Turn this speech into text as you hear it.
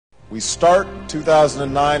We start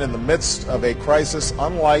 2009 in the midst of a crisis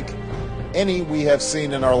unlike any we have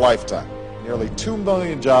seen in our lifetime. Nearly 2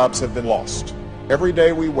 million jobs have been lost. Every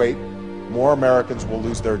day we wait, more Americans will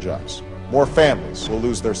lose their jobs. More families will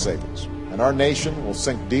lose their savings. And our nation will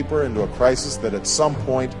sink deeper into a crisis that at some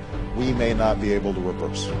point we may not be able to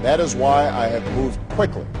reverse. That is why I have moved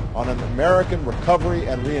quickly on an American recovery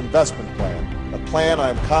and reinvestment plan, a plan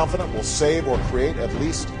I am confident will save or create at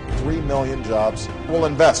least 3 million jobs. We'll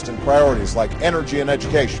invest in priorities like energy and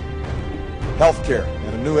education, healthcare,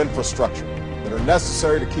 and a new infrastructure that are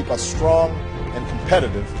necessary to keep us strong and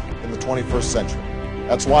competitive in the 21st century.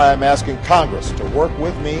 That's why I'm asking Congress to work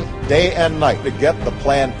with me day and night to get the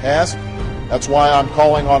plan passed. That's why I'm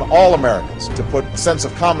calling on all Americans to put a sense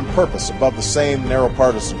of common purpose above the same narrow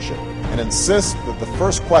partisanship and insist that the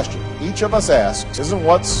first question each of us asks isn't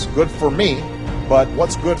what's good for me, but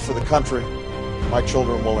what's good for the country my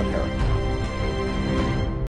children will inherit.